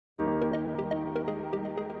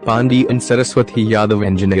Pandian Saraswathi Yadav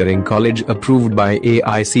Engineering College approved by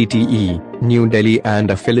AICTE, New Delhi and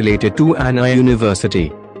affiliated to Anna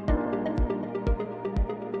University.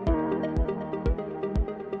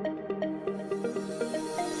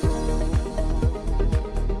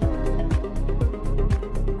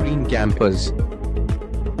 Green Campus.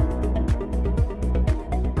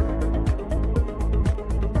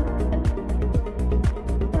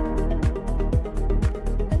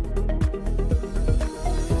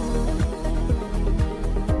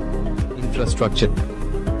 Infrastructure.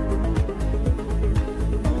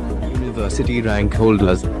 University rank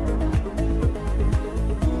holders.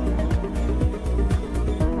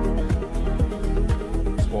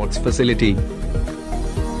 Sports facility.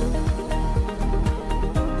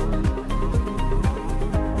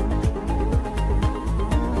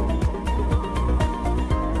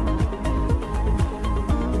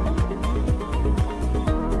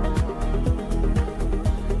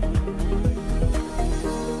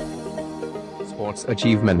 Sports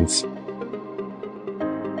achievements.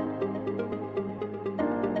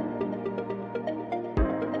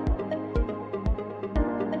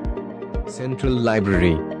 Central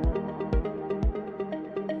Library.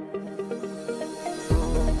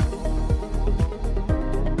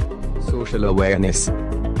 Social awareness.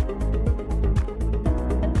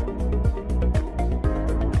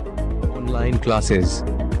 Online classes.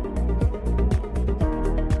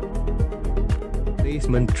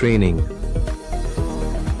 Placement training.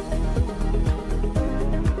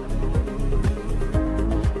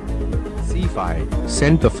 C5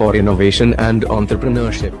 Center for Innovation and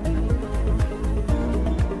Entrepreneurship.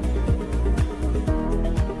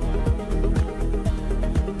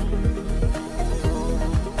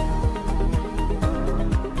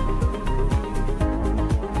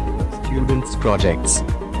 Students' projects.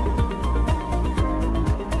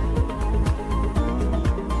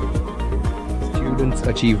 Students'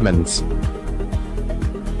 achievements.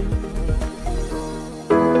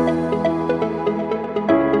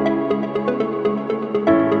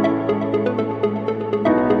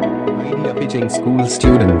 Idea pitching school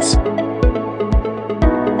students.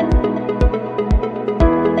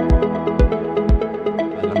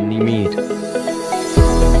 Alumni meet.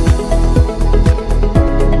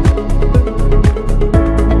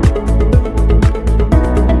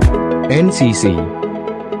 NCC.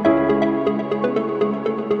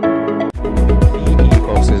 PE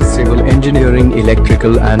courses: Civil Engineering,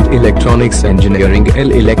 Electrical and Electronics Engineering,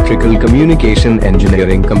 Electrical Communication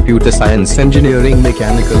Engineering, Computer Science Engineering,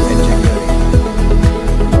 Mechanical Engineering.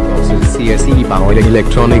 Courses: CSE Power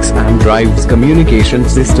Electronics and Drives, Communication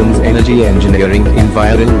Systems, Energy Engineering,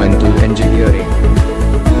 Environmental Engineering.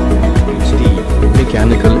 HD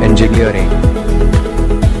Mechanical Engineering.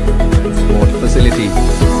 Transport Facility.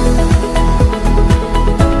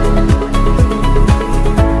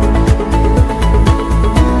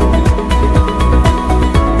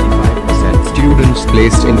 Students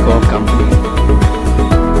placed in core companies.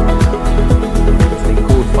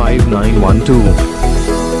 Code 5912.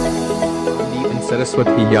 Pandian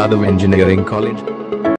Saraswathi Yadav Engineering College.